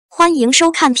欢迎收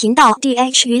看频道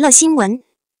D.H 娱乐新闻，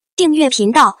订阅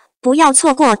频道，不要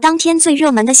错过当天最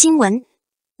热门的新闻。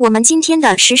我们今天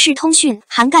的时事通讯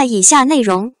涵盖以下内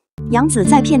容：杨紫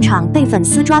在片场被粉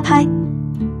丝抓拍，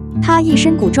她一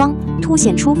身古装，凸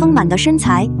显出丰满的身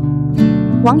材，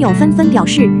网友纷纷表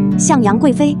示像杨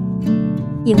贵妃。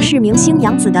影视明星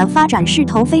杨紫的发展势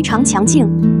头非常强劲，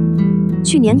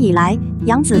去年以来，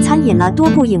杨紫参演了多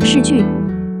部影视剧。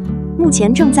目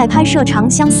前正在拍摄《长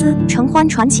相思》《承欢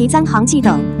传奇》《三行记》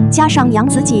等，加上杨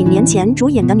紫几年前主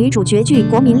演的女主角剧《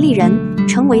国民丽人》，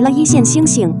成为了一线星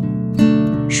星。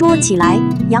说起来，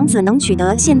杨紫能取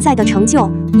得现在的成就，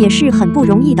也是很不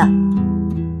容易的。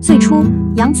最初，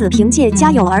杨紫凭借《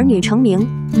家有儿女》成名，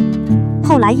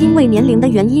后来因为年龄的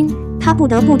原因，她不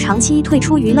得不长期退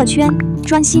出娱乐圈，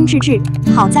专心致志。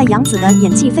好在杨紫的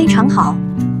演技非常好，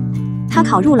她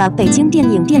考入了北京电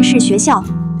影电视学校。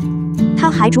她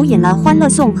还主演了《欢乐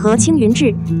颂》和《青云志》，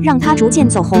让她逐渐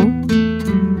走红。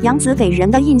杨紫给人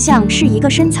的印象是一个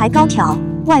身材高挑、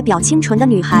外表清纯的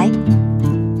女孩。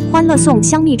《欢乐颂》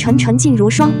香蜜沉沉烬如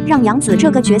霜，让杨紫这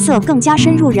个角色更加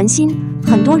深入人心。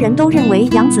很多人都认为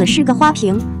杨紫是个花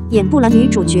瓶，演不了女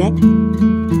主角。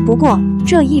不过，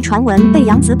这一传闻被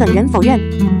杨紫本人否认。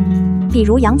比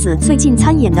如杨紫最近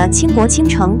参演的《倾国倾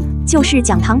城》，就是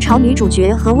讲唐朝女主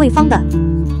角何卫芳的。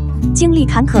经历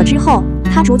坎坷之后，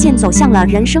她逐渐走向了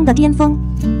人生的巅峰。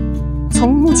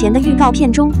从目前的预告片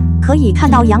中可以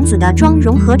看到，杨紫的妆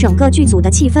容和整个剧组的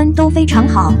气氛都非常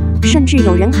好，甚至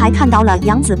有人还看到了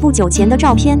杨紫不久前的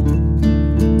照片。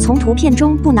从图片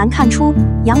中不难看出，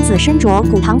杨紫身着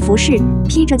古唐服饰，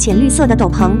披着浅绿色的斗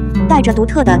篷，戴着独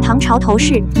特的唐朝头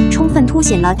饰，充分凸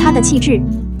显了她的气质。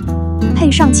配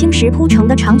上青石铺成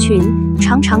的长裙，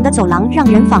长长的走廊让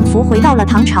人仿佛回到了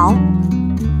唐朝。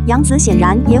杨紫显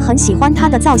然也很喜欢她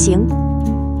的造型。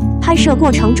拍摄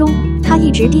过程中，她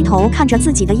一直低头看着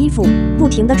自己的衣服，不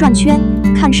停地转圈，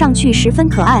看上去十分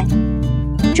可爱。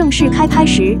正式开拍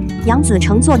时，杨紫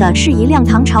乘坐的是一辆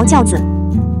唐朝轿子，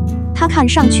她看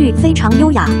上去非常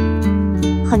优雅。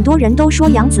很多人都说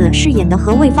杨紫饰演的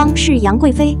何卫芳是杨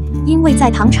贵妃，因为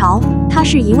在唐朝，她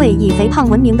是一位以肥胖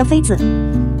闻名的妃子。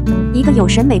一个有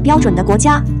审美标准的国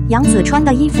家，杨紫穿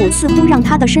的衣服似乎让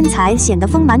她的身材显得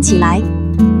丰满起来。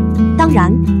当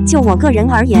然，就我个人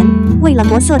而言，为了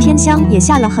国色天香也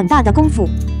下了很大的功夫。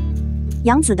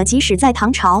杨紫的即使在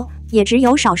唐朝，也只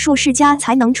有少数世家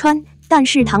才能穿，但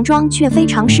是唐装却非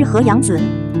常适合杨紫。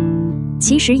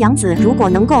其实杨紫如果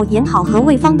能够演好何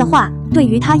卫芳的话，对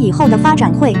于她以后的发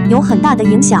展会有很大的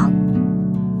影响，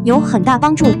有很大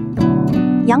帮助。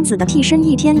杨紫的替身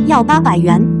一天要800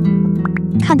元。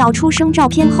看到出生照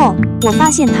片后，我发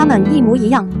现他们一模一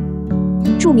样。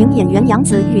著名演员杨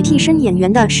紫与替身演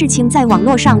员的事情在网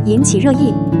络上引起热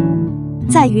议。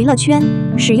在娱乐圈，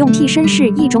使用替身是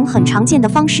一种很常见的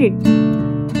方式。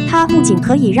它不仅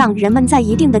可以让人们在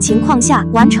一定的情况下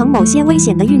完成某些危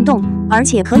险的运动，而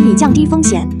且可以降低风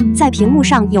险，在屏幕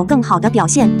上有更好的表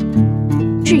现。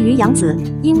至于杨紫，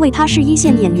因为她是一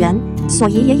线演员，所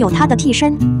以也有她的替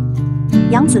身。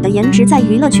杨紫的颜值在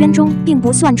娱乐圈中并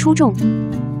不算出众。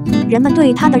人们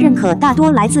对她的认可大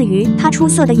多来自于她出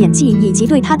色的演技以及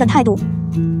对她的态度，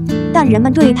但人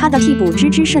们对她的替补知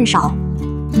之甚少。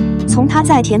从她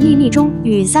在《甜蜜蜜》中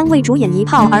与3位主演一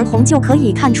炮而红就可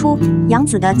以看出，杨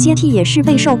紫的接替也是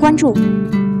备受关注。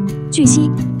据悉，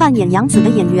扮演杨紫的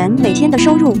演员每天的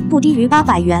收入不低于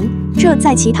800元，这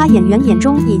在其他演员眼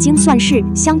中已经算是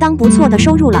相当不错的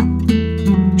收入了。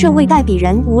这位代笔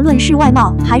人无论是外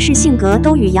貌还是性格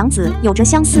都与杨紫有着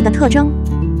相似的特征。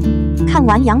看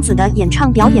完杨紫的演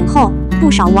唱表演后，不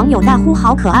少网友大呼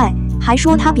好可爱，还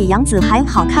说她比杨紫还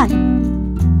好看。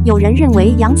有人认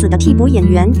为杨紫的替补演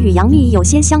员与杨幂有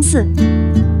些相似，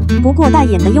不过代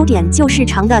言的优点就是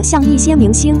长得像一些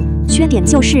明星，缺点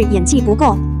就是演技不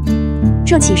够。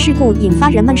这起事故引发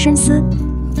人们深思。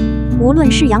无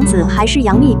论是杨紫还是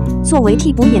杨幂，作为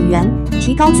替补演员，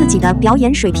提高自己的表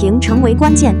演水平成为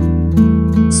关键。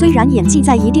虽然演技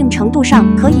在一定程度上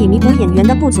可以弥补演员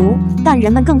的不足，但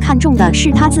人们更看重的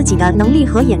是他自己的能力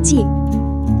和演技。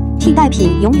替代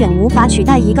品永远无法取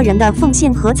代一个人的奉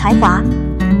献和才华，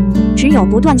只有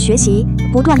不断学习、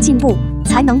不断进步，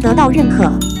才能得到认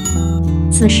可。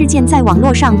此事件在网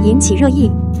络上引起热议。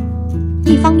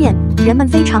一方面，人们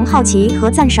非常好奇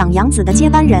和赞赏杨紫的接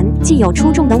班人既有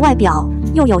出众的外表，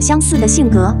又有相似的性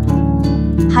格。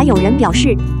还有人表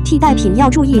示，替代品要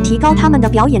注意提高他们的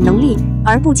表演能力，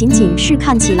而不仅仅是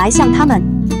看起来像他们。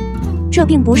这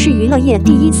并不是娱乐业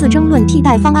第一次争论替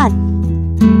代方案，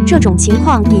这种情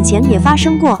况以前也发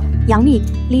生过，杨幂、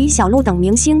李小璐等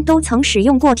明星都曾使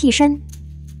用过替身。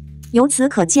由此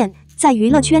可见，在娱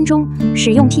乐圈中，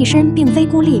使用替身并非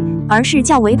孤立，而是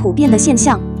较为普遍的现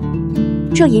象。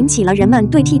这引起了人们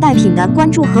对替代品的关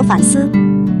注和反思。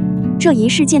这一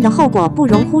事件的后果不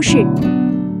容忽视。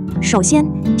首先，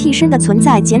替身的存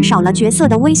在减少了角色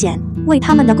的危险，为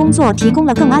他们的工作提供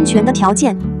了更安全的条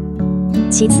件。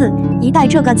其次，一代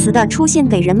这个词的出现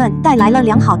给人们带来了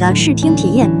良好的视听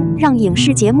体验，让影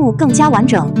视节目更加完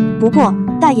整。不过，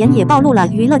代言也暴露了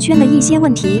娱乐圈的一些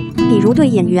问题，比如对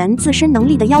演员自身能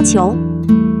力的要求，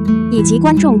以及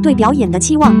观众对表演的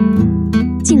期望。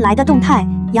近来的动态，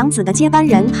杨紫的接班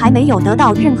人还没有得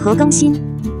到任何更新。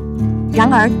然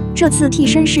而，这次替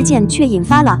身事件却引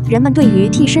发了人们对于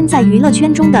替身在娱乐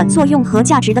圈中的作用和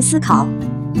价值的思考。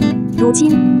如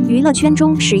今，娱乐圈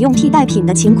中使用替代品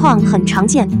的情况很常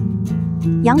见。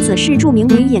杨紫是著名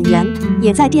女演员，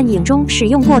也在电影中使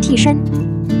用过替身。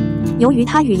由于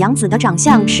她与杨紫的长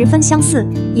相十分相似，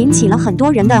引起了很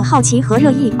多人的好奇和热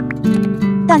议。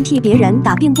但替别人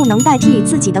打并不能代替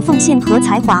自己的奉献和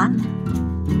才华，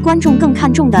观众更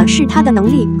看重的是她的能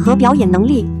力和表演能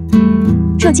力。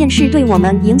这件事对我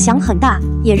们影响很大，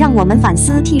也让我们反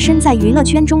思替身在娱乐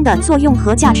圈中的作用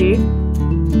和价值。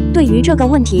对于这个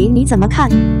问题你怎么看？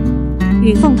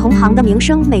与凤同行的名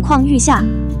声每况愈下，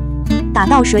打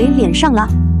到谁脸上了？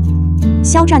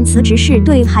肖战辞职是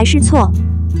对还是错？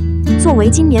作为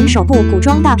今年首部古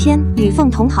装大片，与凤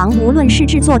同行无论是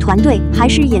制作团队还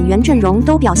是演员阵容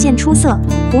都表现出色，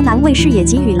湖南卫视也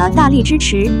给予了大力支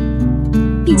持。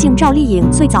毕竟赵丽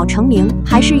颖最早成名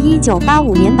还是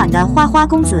1985年版的《花花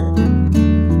公子》，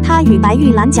她与白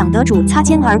玉兰奖得主擦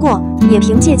肩而过，也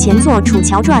凭借前作《楚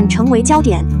乔传》成为焦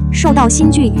点，受到新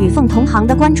剧《与凤同行》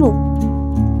的关注。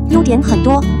优点很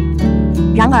多，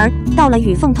然而到了《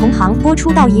与凤同行》播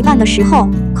出到一半的时候，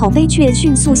口碑却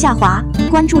迅速下滑，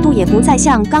关注度也不再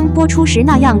像刚播出时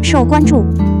那样受关注。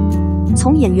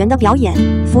从演员的表演、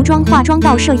服装、化妆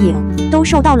到摄影，都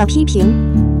受到了批评。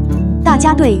大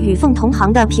家对《与凤同行》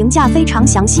的评价非常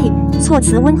详细，措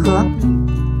辞温和，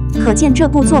可见这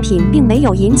部作品并没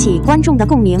有引起观众的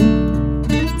共鸣。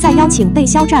在邀请被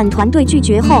肖战团队拒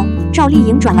绝后，赵丽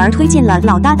颖转而推荐了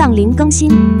老搭档林更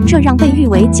新，这让被誉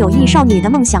为9亿少女的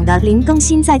梦想的林更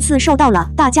新再次受到了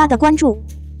大家的关注。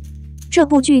这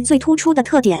部剧最突出的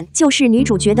特点就是女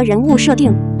主角的人物设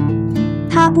定，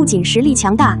她不仅实力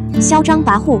强大、嚣张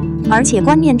跋扈，而且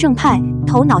观念正派、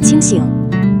头脑清醒。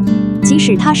即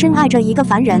使她深爱着一个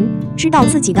凡人，知道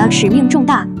自己的使命重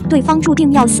大，对方注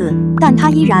定要死，但她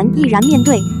依然面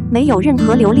对，没有任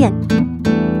何留恋。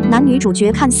男女主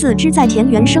角看似只在田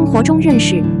园生活中认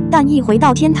识，但一回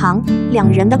到天堂，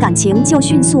两人的感情就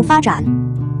迅速发展。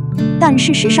但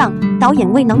事实上，导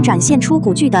演未能展现出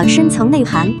古剧的深层内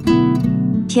涵。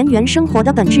田园生活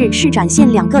的本质是展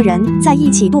现两个人在一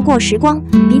起度过时光，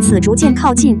彼此逐渐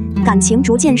靠近，感情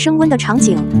逐渐升温的场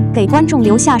景，给观众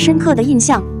留下深刻的印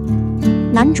象。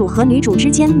男主和女主之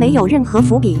间没有任何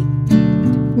伏笔，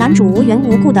男主无缘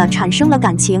无故地产生了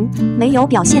感情，没有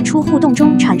表现出互动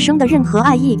中产生的任何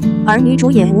爱意，而女主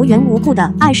也无缘无故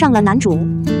地爱上了男主。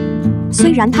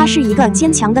虽然她是一个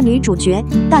坚强的女主角，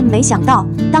但没想到，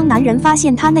当男人发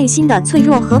现她内心的脆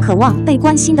弱和渴望被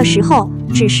关心的时候，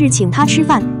只是请她吃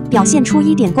饭，表现出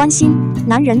一点关心，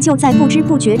男人就在不知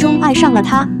不觉中爱上了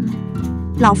她。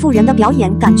老妇人的表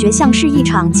演感觉像是一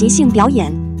场即兴表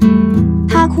演，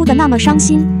她哭得那么伤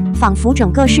心，仿佛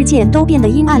整个世界都变得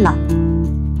阴暗了。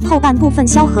后半部分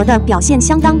萧何的表现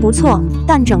相当不错，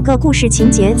但整个故事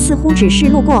情节似乎只是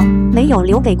路过，没有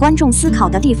留给观众思考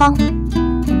的地方。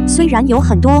虽然有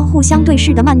很多互相对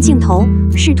视的慢镜头，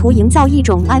试图营造一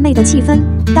种暧昧的气氛，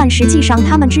但实际上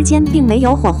他们之间并没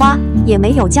有火花，也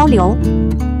没有交流，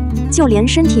就连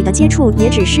身体的接触也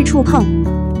只是触碰。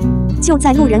就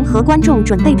在路人和观众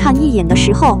准备看一眼的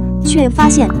时候，却发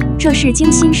现这是精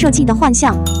心设计的幻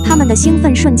象，他们的兴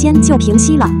奋瞬间就平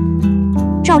息了。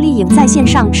赵丽颖在线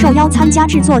上受邀参加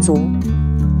制作组，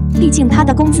毕竟她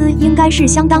的工资应该是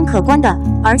相当可观的，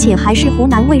而且还是湖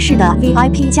南卫视的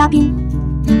VIP 嘉宾。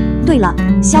对了，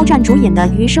肖战主演的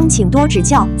《余生请多指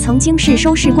教》曾经是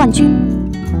收视冠军。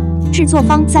制作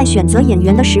方在选择演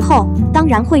员的时候，当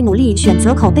然会努力选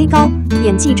择口碑高、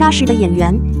演技扎实的演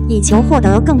员，以求获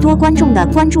得更多观众的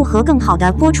关注和更好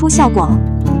的播出效果。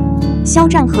肖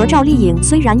战和赵丽颖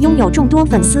虽然拥有众多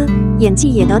粉丝，演技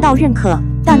也得到认可，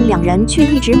但两人却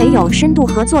一直没有深度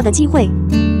合作的机会。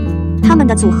他们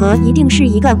的组合一定是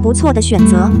一个不错的选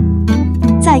择。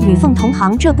在《与凤同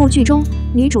行》这部剧中，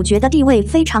女主角的地位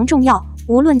非常重要，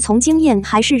无论从经验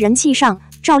还是人气上，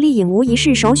赵丽颖无疑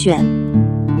是首选。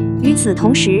与此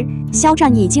同时，肖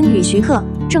战已经与徐克、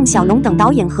郑晓龙等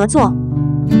导演合作。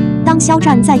当肖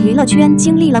战在娱乐圈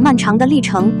经历了漫长的历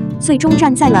程，最终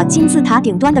站在了金字塔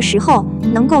顶端的时候，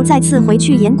能够再次回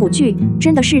去演古剧，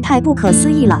真的是太不可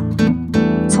思议了。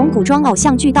从从古装偶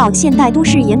像剧到现代都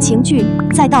市言情剧，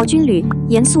再到军旅、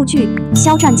严肃剧，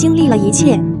肖战经历了一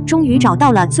切，终于找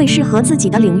到了最适合自己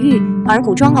的领域，而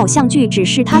古装偶像剧只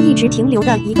是他一直停留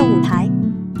的一个舞台。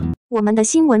我们的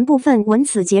新闻部分文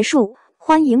此结束，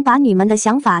欢迎把你们的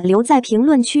想法留在评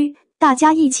论区，大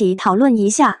家一起讨论一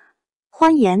下。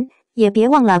欢迎，也别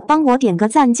忘了帮我点个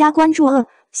赞加关注哦，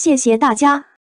谢谢大家。